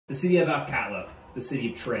The city of Afkatla, the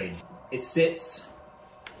city of trade, it sits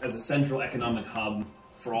as a central economic hub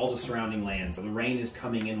for all the surrounding lands. The rain is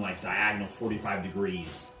coming in like diagonal 45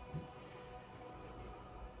 degrees.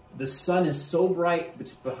 The sun is so bright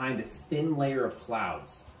behind a thin layer of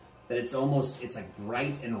clouds that it's like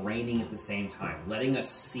bright and raining at the same time, letting us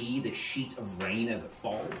see the sheet of rain as it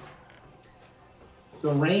falls.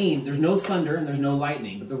 The rain, there's no thunder and there's no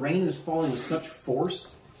lightning, but the rain is falling with such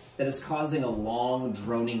force that it's causing a long,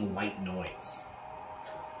 droning white noise,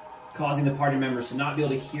 causing the party members to not be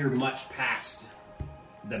able to hear much past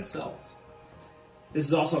themselves. This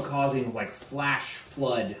is also causing like flash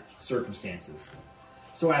flood circumstances.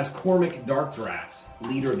 So as Cormac Darkdraft,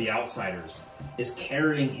 leader of the Outsiders, is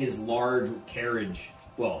carrying his large carriage,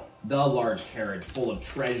 well, the large carriage full of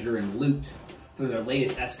treasure and loot for their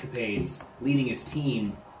latest escapades, leading his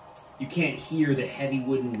team, you can't hear the heavy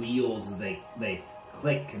wooden wheels as they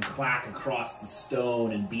click and clack across the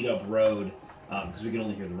stone and beat up road, because we can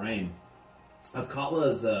only hear the rain.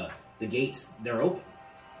 Afkatla's, the gates, they're open.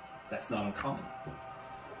 That's not uncommon.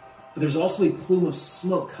 But there's also a plume of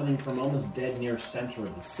smoke coming from almost dead near center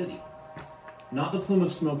of the city. Not the plume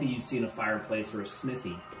of smoke that you'd see in a fireplace or a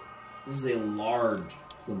smithy. This is a large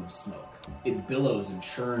plume of smoke. It billows and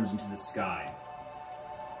churns into the sky,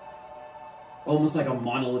 almost like a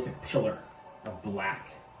monolithic pillar of black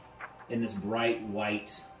in this bright,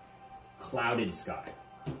 white, clouded sky.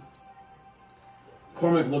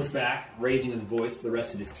 Cormac looks back, raising his voice to the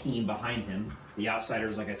rest of his team behind him, the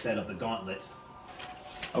Outsiders, like I said, of the Gauntlet.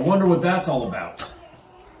 I wonder what that's all about.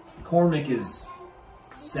 Cormac is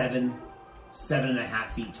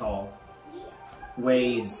 7.5 feet tall,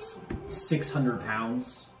 weighs 600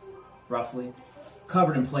 pounds, roughly,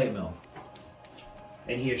 covered in plate mail.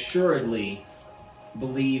 And he assuredly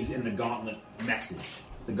believes in the Gauntlet message,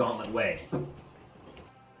 the Gauntlet way.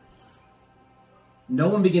 No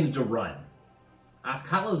one begins to run.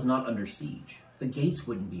 Afkatla is not under siege. The gates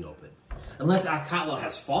wouldn't be open. Unless Afkatla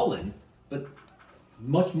has fallen, but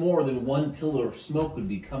much more than one pillar of smoke would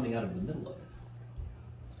be coming out of the middle of it.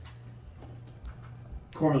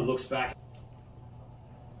 Cormac looks back.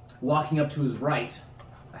 Walking up to his right,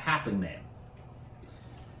 a halfling man.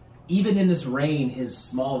 Even in this rain, his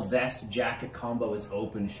small vest jacket combo is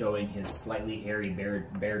open, showing his slightly hairy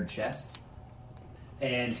bared chest.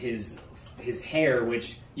 And his hair,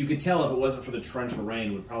 which you could tell if it wasn't for the torrential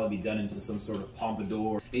rain, would probably be done into some sort of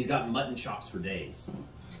pompadour. And he's got mutton chops for days.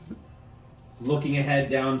 Looking ahead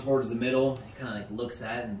down towards the middle, he kind of like looks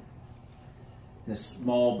at it, and in a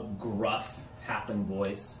small, gruff, halfling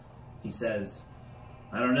voice, he says,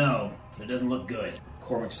 I don't know, it doesn't look good.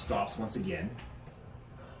 Cormac stops once again.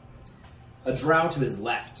 A drow to his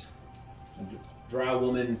left, a drow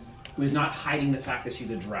woman who is not hiding the fact that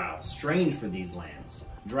she's a drow. Strange for these lands.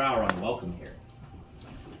 Drow are unwelcome here.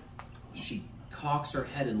 She cocks her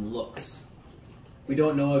head and looks. We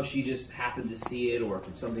don't know if she just happened to see it or if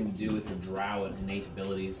it's something to do with her drow and innate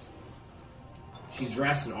abilities. She's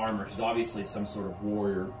dressed in armor. She's obviously some sort of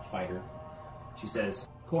warrior fighter. She says,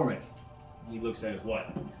 Cormac. He looks at us,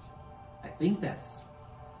 what? I think that's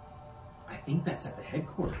at the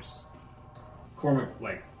headquarters. Cormac,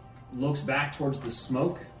 looks back towards the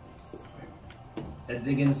smoke and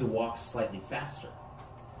begins to walk slightly faster.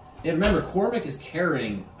 And remember, Cormac is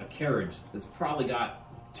carrying a carriage that's probably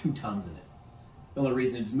got 2 tons in it. The only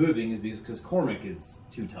reason it's moving is because Cormac is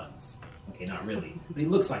 2 tons. Okay, not really, but he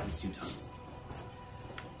looks like he's 2 tons.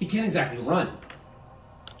 He can't exactly run.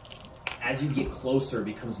 As you get closer, it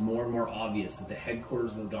becomes more and more obvious that the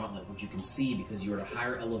headquarters of the Gauntlet, which you can see because you're at a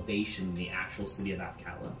higher elevation than the actual city of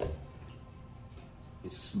Afkatla,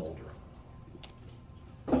 is smoldering.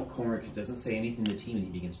 Cormac doesn't say anything to the team and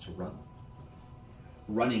he begins to run.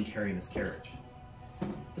 Running, carrying this carriage.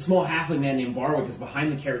 The small halfling man named Barwick is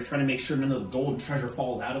behind the carriage trying to make sure none of the gold and treasure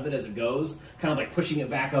falls out of it as it goes, kind of like pushing it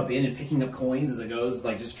back up in and picking up coins as it goes,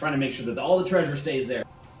 like just trying to make sure that all the treasure stays there.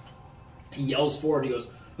 He yells forward, he goes,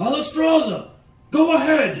 Alexstrasza, go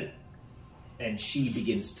ahead! And she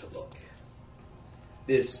begins to look.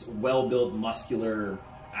 This well-built, muscular,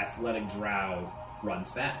 athletic drow runs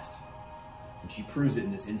fast. And she proves it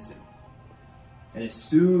in this instant. And as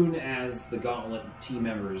soon as the Gauntlet team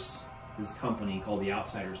members, this company called the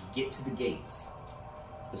Outsiders, get to the gates,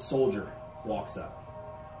 the soldier walks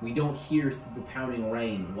up. We don't hear through the pounding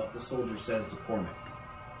rain what the soldier says to Cormac.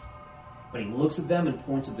 But he looks at them and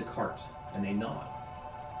points at the cart, and they nod.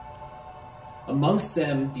 Amongst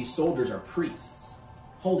them, these soldiers are priests,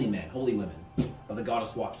 holy men, holy women, of the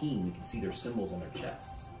goddess Joaquin. We can see their symbols on their chests.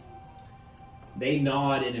 They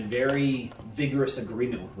nod in a very vigorous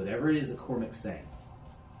agreement with whatever it is that Cormac's saying.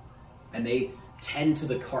 And they tend to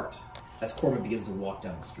the cart as Cormac begins to walk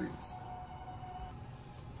down the streets.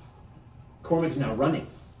 Cormac's now running.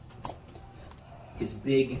 His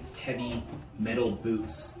big, heavy metal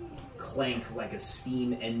boots clank like a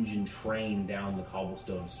steam engine train down the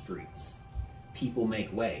cobblestone streets. People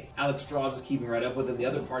make way. Alex Strauss is keeping right up with him. The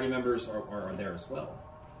other party members are there as well.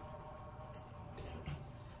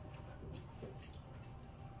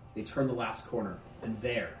 They turn the last corner, and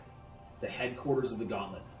there, the headquarters of the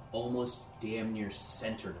Gauntlet, almost damn near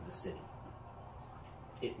centered of the city.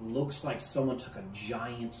 It looks like someone took a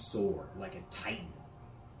giant sword, like a titan,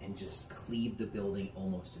 and just cleaved the building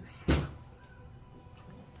almost in half.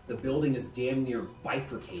 The building is damn near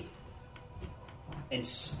bifurcated and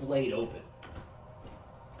splayed open.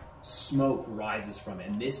 Smoke rises from it,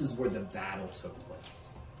 and this is where the battle took place.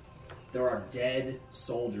 There are dead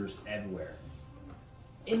soldiers everywhere,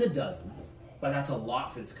 in the dozens, but that's a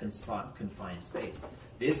lot for this confined space.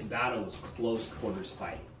 This battle was close quarters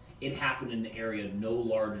fighting. It happened in an area no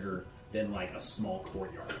larger than like a small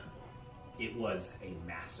courtyard. It was a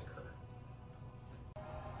massacre.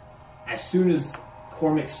 As soon as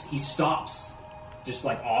Cormac, he stops, just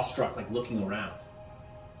like awestruck, like looking around.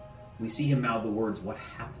 We see him mouth the words, "What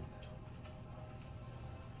happened?"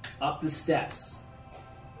 Up the steps,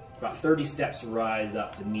 about 30 steps rise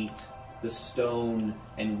up to meet the stone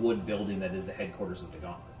and wood building that is the headquarters of the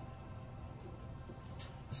Gauntlet.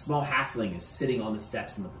 A small halfling is sitting on the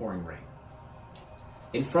steps in the pouring rain.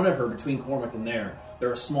 In front of her, between Cormac and there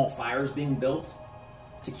are small fires being built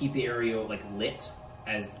to keep the area like lit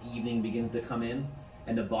as evening begins to come in,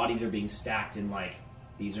 and the bodies are being stacked in like,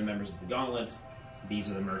 these are members of the Gauntlet,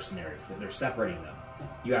 these are the mercenaries. They're separating them.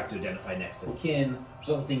 You have to identify next of kin. There's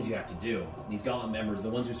other things you have to do. These Gauntlet members, the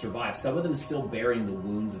ones who survive, some of them still bearing the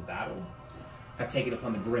wounds of battle, have taken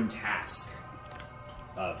upon the grim task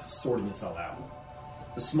of sorting this all out.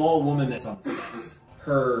 The small woman that's on the steps,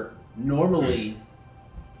 her normally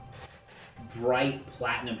bright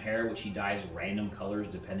platinum hair, which she dyes random colors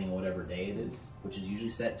depending on whatever day it is, which is usually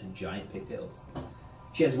set to giant pigtails.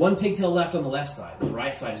 She has one pigtail left on the left side. The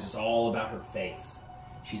right side is just all about her face.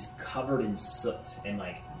 She's covered in soot and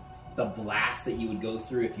like the blast that you would go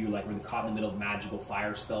through if you like were caught in the middle of magical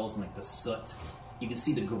fire spells, and like the soot. You can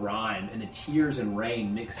see the grime and the tears and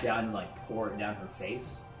rain mixed down and like pour it down her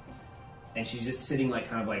face. And she's just sitting like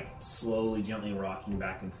kind of like slowly, gently rocking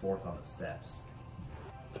back and forth on the steps.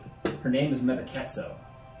 Her name is Mepaketso.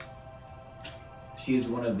 She is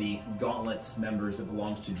one of the Gauntlet members that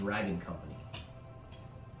belongs to Dragon Company.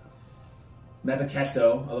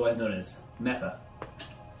 Mepaketso, otherwise known as Mepa,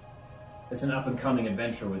 is an up-and-coming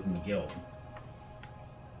adventurer within the guild.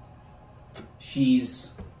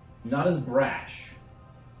 She's not as brash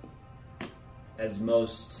as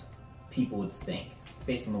most people would think,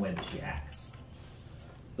 based on the way that she acts.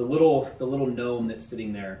 The little gnome that's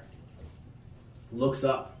sitting there looks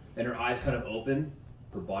up, and her eyes kind of open.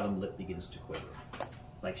 Her bottom lip begins to quiver,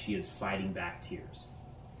 like she is fighting back tears.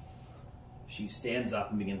 She stands up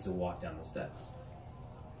and begins to walk down the steps.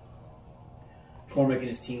 Cormac and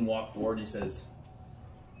his team walk forward, and he says,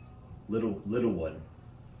 Little one,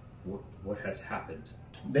 what has happened?"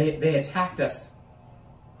 They attacked us.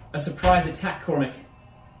 A surprise attack, Cormac.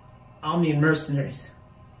 Omnian mercenaries.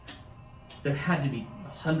 There had to be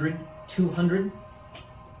 100, 200.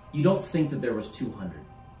 You don't think that there was 200.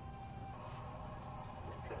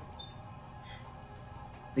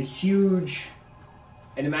 The huge,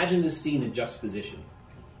 and imagine this scene in juxtaposition.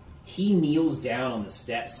 He kneels down on the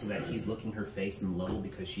steps so that he's looking her face and low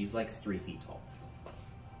because she's like 3 feet tall.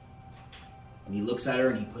 And he looks at her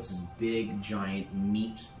and he puts his big, giant,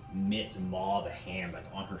 mitt maw of a hand like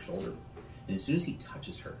on her shoulder. And as soon as he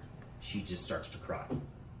touches her, she just starts to cry.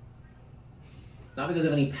 Not because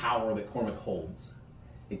of any power that Cormac holds.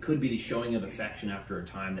 It could be the showing of affection after a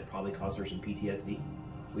time that probably caused her some PTSD.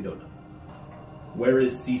 We don't know. Where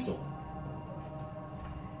is Cecil?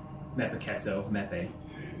 Mepaketso, Mepe.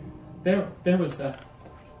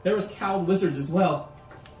 There was cowled wizards as well.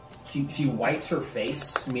 She wipes her face,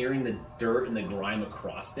 smearing the dirt and the grime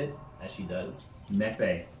across it, as she does.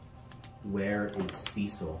 Mepe, where is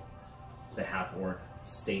Cecil? The half-orc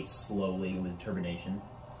states slowly with determination.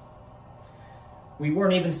 We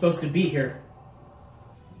weren't even supposed to be here.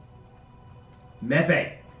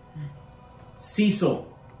 Mepe! Cecil!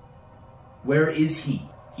 Where is he?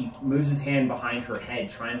 He moves his hand behind her head,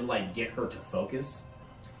 trying to like get her to focus.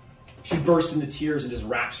 She bursts into tears and just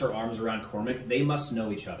wraps her arms around Cormac. They must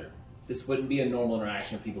know each other. This wouldn't be a normal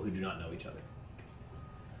interaction of people who do not know each other.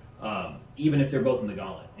 Even if they're both in the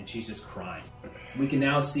Gauntlet, and she's just crying. We can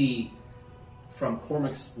now see from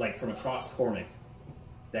Cormac's, like from across Cormac,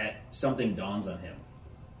 that something dawns on him,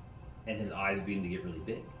 and his eyes begin to get really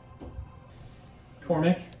big.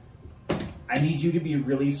 Cormac, I need you to be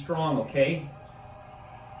really strong, okay?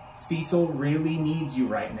 Cecil really needs you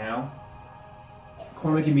right now.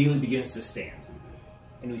 Cormac immediately begins to stand,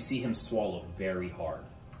 and we see him swallow very hard.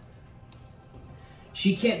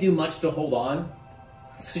 She can't do much to hold on,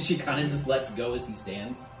 so she kind of just lets go as he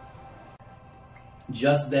stands.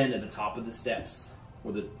 Just then, at the top of the steps,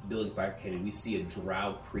 where the building's barricaded, we see a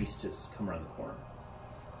drow priestess come around the corner.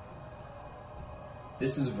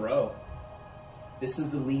 This is Vro. This is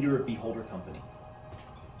the leader of Beholder Company.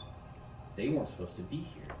 They weren't supposed to be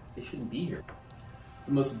here. They shouldn't be here.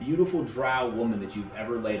 The most beautiful drow woman that you've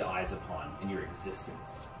ever laid eyes upon in your existence.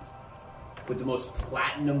 With the most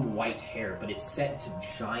platinum white hair, but it's set to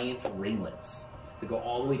giant ringlets that go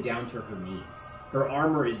all the way down to her knees. Her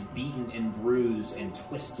armor is beaten and bruised and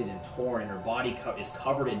twisted and torn, and her body is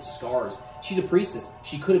covered in scars. She's a priestess.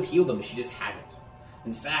 She could have healed them, but she just hasn't.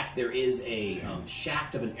 In fact, there is a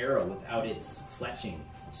shaft of an arrow without its fletching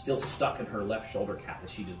still stuck in her left shoulder cap that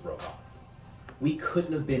she just broke off. We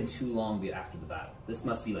couldn't have been too long after the battle. This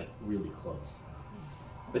must be like really close.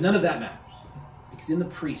 But none of that matters, because in the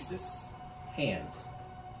priestess' hands,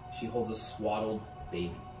 she holds a swaddled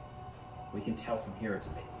baby. We can tell from here it's a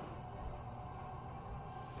baby.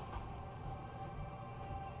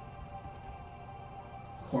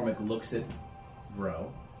 Cormac looks at Vro,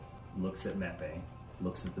 looks at Mepe,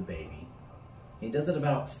 looks at the baby. He does it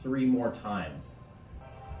about 3 more times.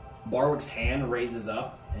 Barwick's hand raises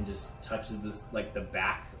up and just touches this, like the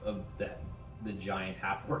back of the giant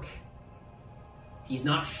half-orc. He's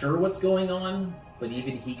not sure what's going on, but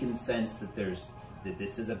even he can sense that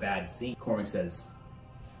this is a bad scene. Cormac says,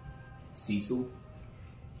 "Cecil,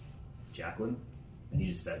 Jacqueline," and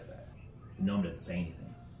he just says that. The gnome doesn't say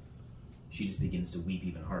anything. She just begins to weep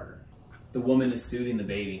even harder. The woman is soothing the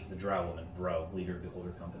baby, the drow woman, Vro, leader of the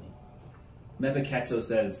Beholder Company. Mepiketso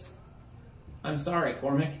says, "I'm sorry,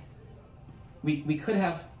 Cormac. We could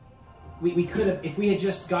have, if we had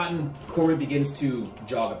just gotten..." Cormac begins to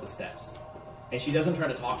jog up the steps, and she doesn't try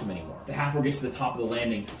to talk to him anymore. The half-orc gets to the top of the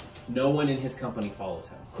landing. No one in his company follows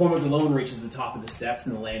him. Cormac alone reaches the top of the steps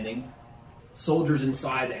and the landing. Soldiers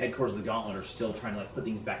inside the headquarters of the Gauntlet are still trying to put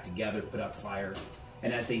things back together, put out fires.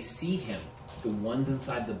 And as they see him, the ones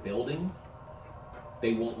inside the building,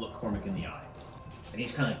 they won't look Cormac in the eye. And he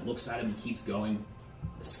just kind of looks at him and keeps going.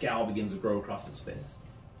 A scowl begins to grow across his face.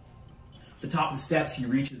 At the top of the steps, he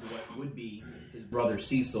reaches what would be his brother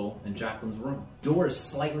Cecil and Jacqueline's room. The door is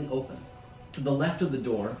slightly open. To the left of the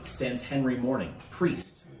door stands Henry Morning, priest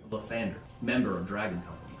of Lathander, member of Dragon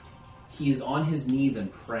Company. He is on his knees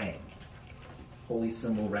and praying, holy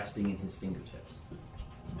symbol resting in his fingertips.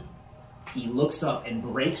 He looks up and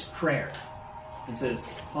breaks prayer and says,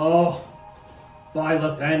 "Oh, by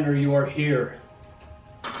Lathander, you are here.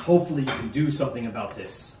 Hopefully you can do something about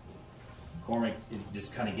this." Cormac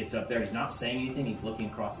just kind of gets up there. He's not saying anything. He's looking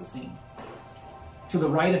across the scene. To the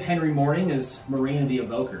right of Henry Morning is Marina the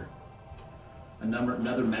Evoker,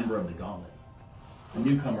 another member of the Gauntlet, a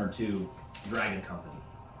newcomer to Dragon Company,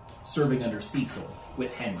 serving under Cecil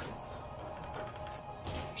with Henry.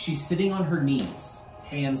 She's sitting on her knees,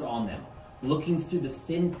 hands on them, looking through the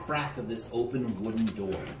thin crack of this open wooden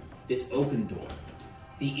door. This open door.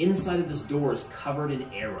 The inside of this door is covered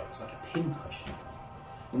in arrows, like a pincushion.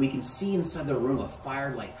 And we can see inside the room a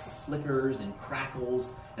firelight flickers and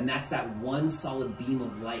crackles, and that's that one solid beam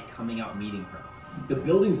of light coming out meeting her. The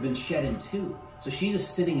building's been shed in two, so she's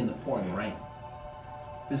just sitting in the pouring rain.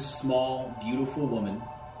 This small, beautiful woman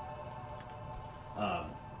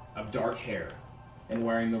of dark hair and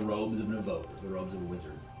wearing the robes of an evoker, the robes of a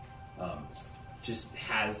wizard, just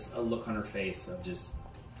has a look on her face of just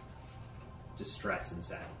distress and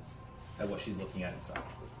sadness at what she's looking at inside.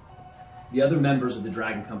 The other members of the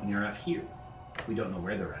Dragon Company are out here. We don't know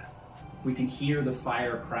where they're at. We can hear the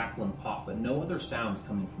fire crackle and pop, but no other sounds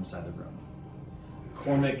coming from inside the room.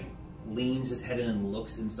 Cormac leans his head in and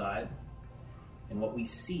looks inside, and what we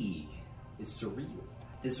see is surreal.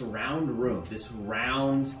 This round room, this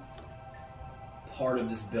round part of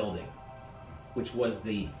this building, which was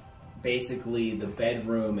basically the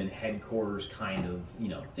bedroom and headquarters kind of,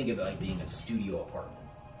 think of it like being a studio apartment,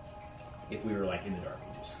 if we were like in the Dark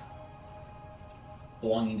Ages.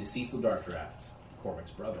 Belonging to Cecil Darkdraft, Cormac's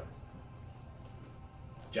brother.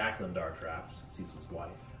 Jacqueline Darkdraft, Cecil's wife,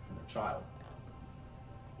 and their child.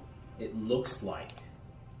 It looks like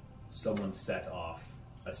someone set off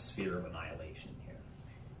a sphere of annihilation here.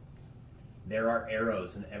 There are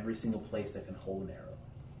arrows in every single place that can hold an arrow.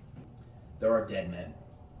 There are dead men.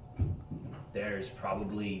 There's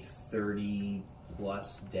probably 30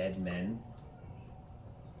 plus dead men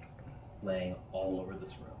laying all over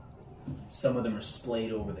this room. Some of them are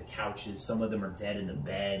splayed over the couches. Some of them are dead in the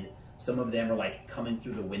bed. Some of them are like coming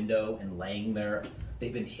through the window and laying there.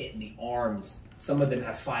 They've been hit in the arms. Some of them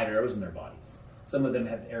have 5 arrows in their bodies. Some of them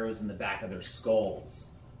have arrows in the back of their skulls,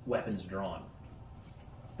 weapons drawn.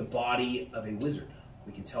 The body of a wizard,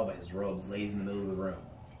 we can tell by his robes, lays in the middle of the room.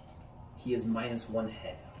 He has -1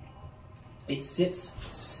 head. It sits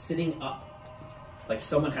sitting up, like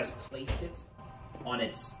someone has placed it on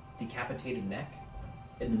its decapitated neck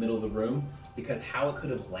in the middle of the room, because how it could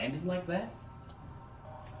have landed like that.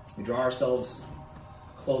 We draw ourselves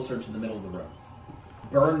closer to the middle of the room.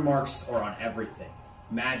 Burn marks are on everything.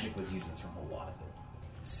 Magic was used in a lot of it.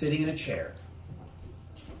 Sitting in a chair,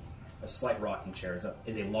 a slight rocking chair,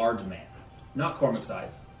 is a large man. Not Cormac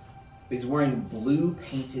sized, but he's wearing blue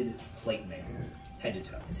painted plate mail, head to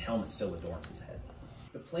toe. His helmet still adorns his head.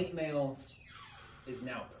 The plate mail is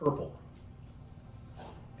now purple,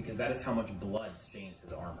 because that is how much blood stains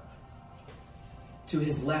his armor. To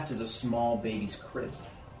his left is a small baby's crib,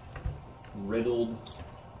 riddled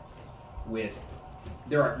with...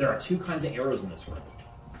 There are 2 kinds of arrows in this room.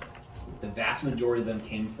 The vast majority of them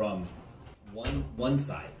came from one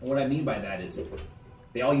side. And what I mean by that is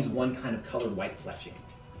they all use one kind of colored white fletching.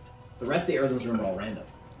 The rest of the arrows in this room are all random.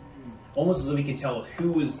 Almost as though we can tell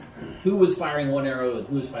who was firing one arrow and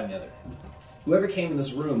who was firing the other. Whoever came in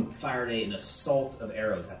this room fired an assault of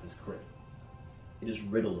arrows at this crib. It is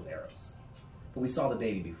riddled with arrows. But we saw the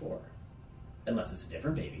baby before. Unless it's a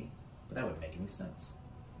different baby, but that wouldn't make any sense.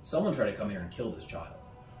 Someone tried to come here and kill this child.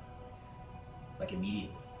 Like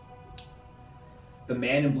immediately. The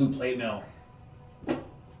man in blue plate mail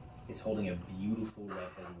is holding a beautiful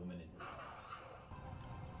red-headed woman in his arms.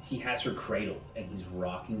 He has her cradled and he's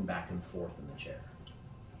rocking back and forth in the chair.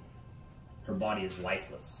 Her body is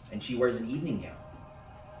lifeless and she wears an evening gown.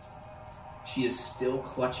 She is still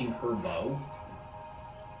clutching her bow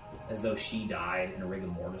as though she died and a rigor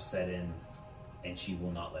mortis set in, and she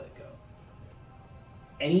will not let it go.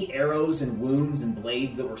 Any arrows and wounds and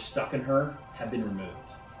blades that were stuck in her have been removed.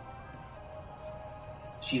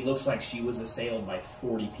 She looks like she was assailed by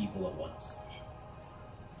 40 people at once.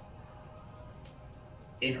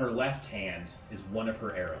 In her left hand is one of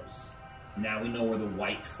her arrows. Now we know where the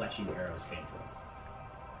white fletching arrows came from.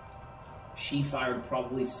 She fired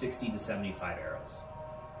probably 60 to 75 arrows.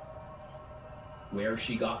 Where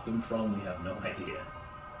she got them from, we have no idea.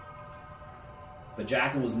 But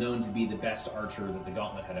Jacqueline was known to be the best archer that the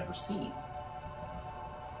Gauntlet had ever seen.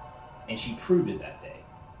 And she proved it that day.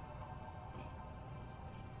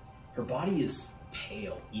 Her body is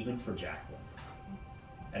pale, even for Jacqueline.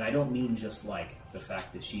 And I don't mean just like the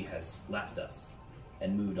fact that she has left us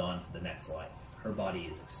and moved on to the next life. Her body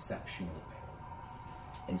is exceptionally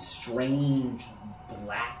pale. And strange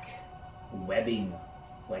black webbing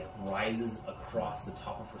like rises across the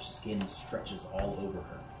top of her skin and stretches all over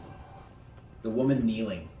her. The woman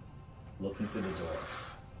kneeling, looking through the door,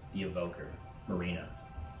 the evoker, Marina.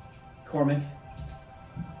 Cormac,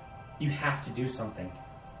 you have to do something.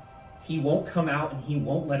 He won't come out and he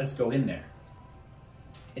won't let us go in there.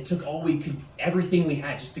 It took everything we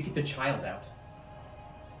had just to get the child out.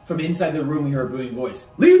 From inside the room we hear a booming voice,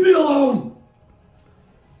 "Leave me alone!"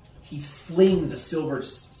 He flings a silver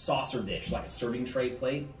saucer dish, like a serving tray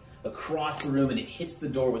plate, across the room, and it hits the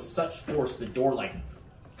door with such force the door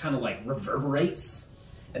kind of reverberates,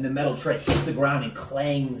 and the metal tray hits the ground and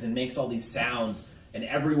clangs and makes all these sounds, and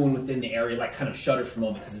everyone within the area kind of shudders for a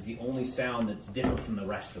moment because it's the only sound that's different from the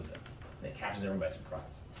rest of them. And it catches everyone by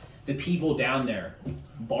surprise. The people down there,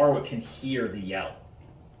 Barwick can hear the yell.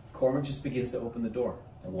 Cormac just begins to open the door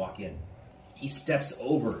and walk in. He steps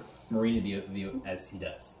over Marina as he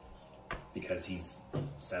does, because he's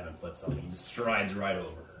 7 foot something. He just strides right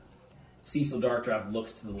over her. Cecil Darkdraft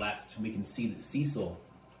looks to the left, and we can see that Cecil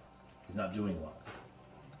is not doing well.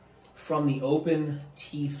 From the open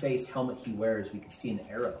T-faced helmet he wears, we can see an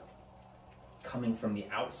arrow coming from the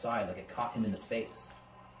outside, like it caught him in the face.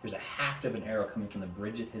 There's a haft of an arrow coming from the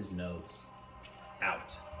bridge of his nose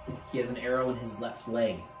out. He has an arrow in his left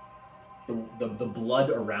leg. The blood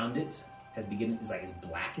around it is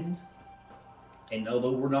blackened, and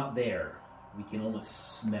although we're not there, we can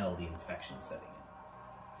almost smell the infection setting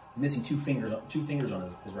in. He's missing two fingers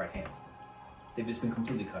on his right hand. They've just been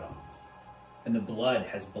completely cut off. And the blood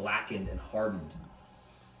has blackened and hardened,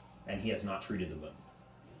 and he has not treated the wound.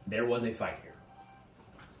 There was a fight here.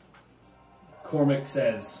 Cormac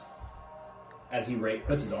says, as he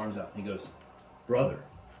puts his arms out, and he goes, "Brother,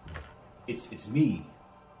 it's me,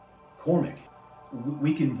 Cormac.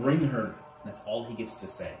 We can bring her." And that's all he gets to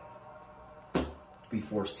say.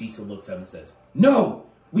 Before Cecil looks at him and says, "No,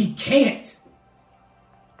 we can't!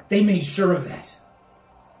 They made sure of that."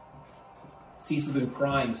 Cecil's been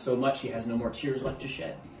crying so much he has no more tears left to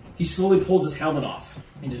shed. He slowly pulls his helmet off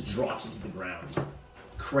and just drops it to the ground,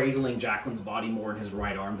 cradling Jacqueline's body more in his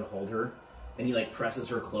right arm to hold her. And he like presses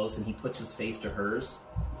her close and he puts his face to hers.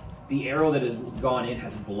 The arrow that has gone in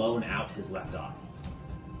has blown out his left eye.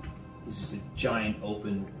 It's just a giant,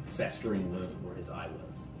 open, festering wound where his eye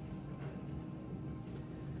was.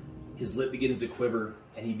 His lip begins to quiver,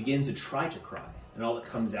 and he begins to try to cry. And all that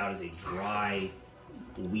comes out is a dry,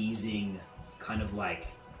 wheezing, kind of like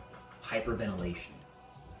hyperventilation.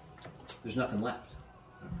 There's nothing left.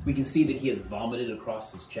 We can see that he has vomited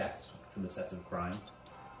across his chest from the excessive crying.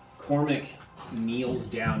 Cormac kneels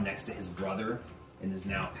down next to his brother and his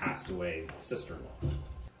now passed away sister-in-law.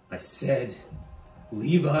 I said,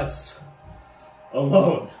 leave us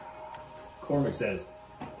alone. Cormac says,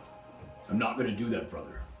 I'm not going to do that,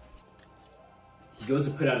 brother. He goes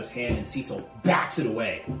to put out his hand and Cecil backs it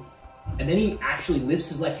away. And then he actually lifts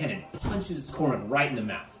his left hand and punches Cormac right in the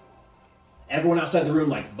mouth. Everyone outside the room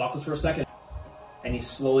like buckles for a second. And he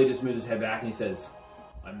slowly just moves his head back and he says,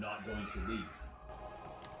 I'm not going to leave.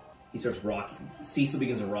 He starts rocking. Cecil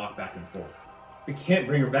begins to rock back and forth. We can't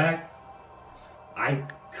bring her back. I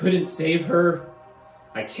couldn't save her.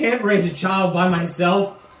 I can't raise a child by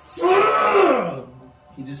myself.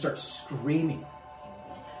 He just starts screaming.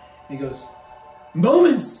 He goes,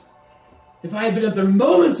 moments! If I had been up there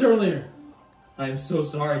moments earlier! I am so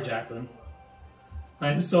sorry, Jacqueline. I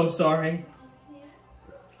am so sorry.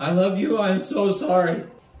 I love you, I am so sorry.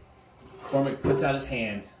 Cormac puts out his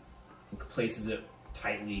hand and places it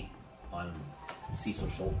tightly on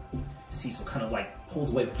Cecil's shoulder. Cecil kind of like pulls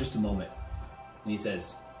away for just a moment. And he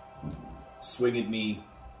says, swing at me,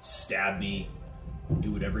 stab me,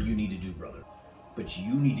 do whatever you need to do, brother. But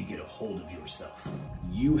you need to get a hold of yourself.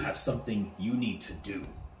 You have something you need to do.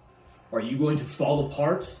 Are you going to fall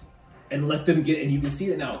apart and let them get... And you can see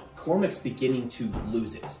that now Cormac's beginning to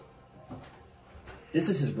lose it. This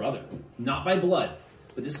is his brother. Not by blood,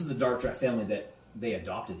 but this is the Darkdraft family that they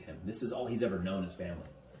adopted him. This is all he's ever known as family.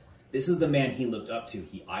 This is the man he looked up to,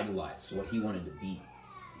 he idolized, what he wanted to be.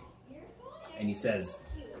 And he says,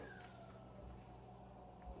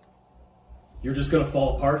 you're just going to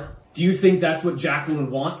fall apart? Do you think that's what Jacqueline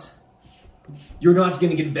would want? You're not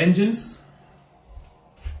going to get vengeance?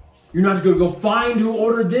 You're not going to go find who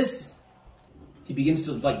ordered this? He begins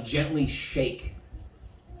to like gently shake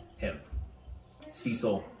him.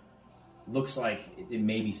 Cecil looks like it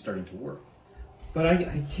may be starting to work. But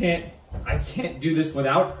I can't do this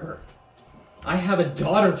without her. I have a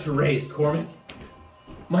daughter to raise, Cormac.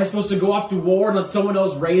 Am I supposed to go off to war and let someone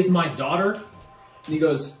else raise my daughter? And he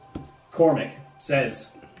goes, Cormac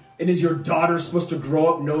says, and is your daughter supposed to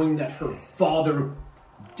grow up knowing that her father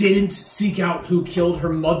didn't seek out who killed her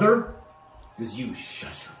mother? He goes, you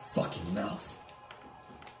shut your fucking mouth.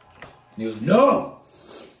 And he goes, no!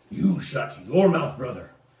 You shut your mouth,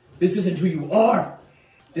 brother. This isn't who you are.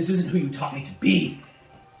 This isn't who you taught me to be.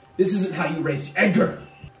 This isn't how you raised Edgar.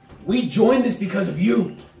 We joined this because of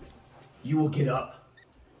you. You will get up.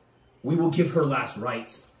 We will give her last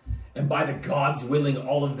rites. And by the gods willing,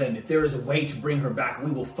 all of them, if there is a way to bring her back,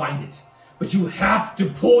 we will find it. But you have to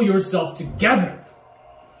pull yourself together.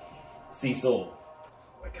 Cecil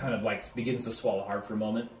kind of like begins to swallow hard for a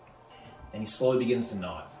moment. And he slowly begins to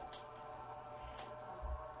nod.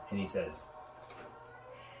 And he says,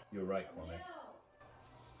 you're right, Cormac.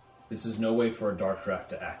 This is no way for a Darkdraft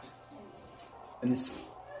to act. And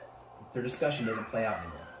their discussion doesn't play out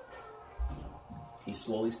anymore. He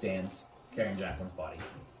slowly stands, carrying Jacqueline's body.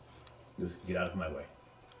 He goes, get out of my way.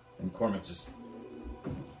 And Cormac just...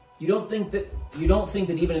 You don't think that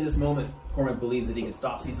even in this moment, Cormac believes that he can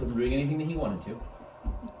stop Cecil from doing anything that he wanted to.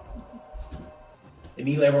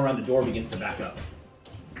 Immediately everyone around the door begins to back up.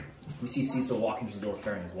 We see Cecil walking to the door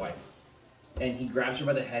carrying his wife. And he grabs her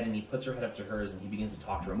by the head and he puts her head up to hers and he begins to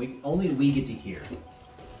talk to her. And only we get to hear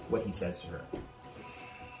what he says to her.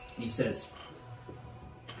 He says,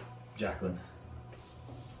 Jacqueline,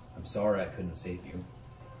 I'm sorry I couldn't save you.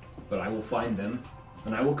 But I will find them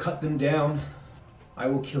and I will cut them down. I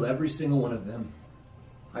will kill every single one of them.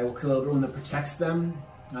 I will kill everyone that protects them.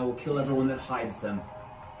 I will kill everyone that hides them.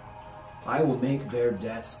 I will make their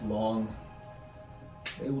deaths long.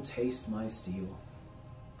 They will taste my steel.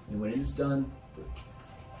 And when it is done,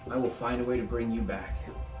 I will find a way to bring you back.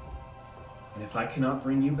 And if I cannot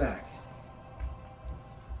bring you back,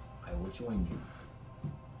 I will join you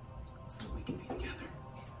so that we can be together.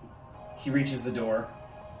 He reaches the door.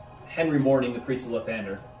 Henry Morning, the priest of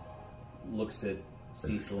Lathander, looks at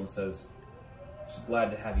Cecil and says, just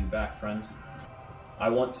glad to have you back, friend. I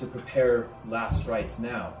want to prepare last rites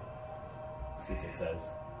now, Cecil says.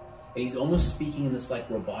 And he's almost speaking in this like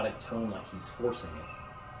robotic tone, like he's forcing it.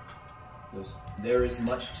 He goes, "There is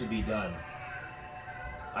much to be done.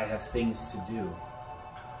 I have things to do."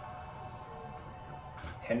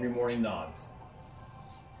 Henry Morning nods.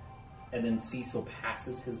 And then Cecil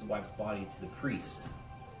passes his wife's body to the priest,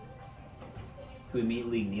 who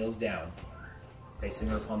immediately kneels down, facing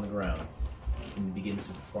her upon the ground, and begins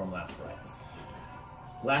to perform last rites.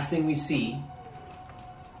 The last thing we see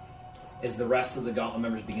is the rest of the Gauntlet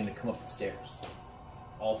members begin to come up the stairs,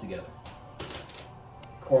 all together.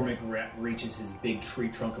 Cormac reaches his big tree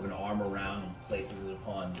trunk of an arm around and places it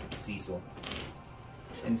upon Cecil.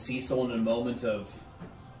 And Cecil, in a moment of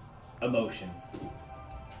emotion,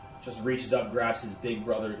 just reaches up, grabs his big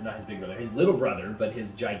brother, not his big brother, his little brother, but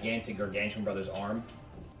his gigantic, gargantuan brother's arm,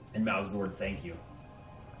 and mouths the word "thank you."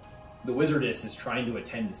 The wizardess is trying to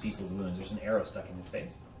attend to Cecil's wounds. There's an arrow stuck in his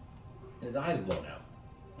face, and his eyes blown out.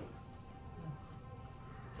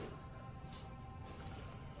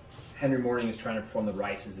 Henry Morning is trying to perform the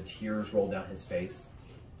rites as the tears roll down his face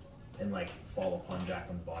and like fall upon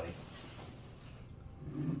Jacqueline's body.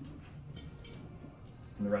 And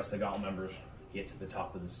the rest of the Gauntlet members get to the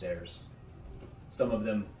top of the stairs. Some of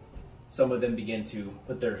them begin to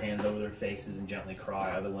put their hands over their faces and gently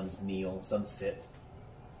cry. Other ones kneel. Some sit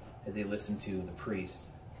as they listen to the priest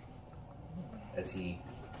as he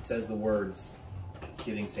says the words,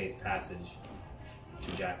 giving safe passage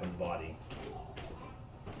to Jacqueline's body.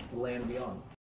 The land beyond.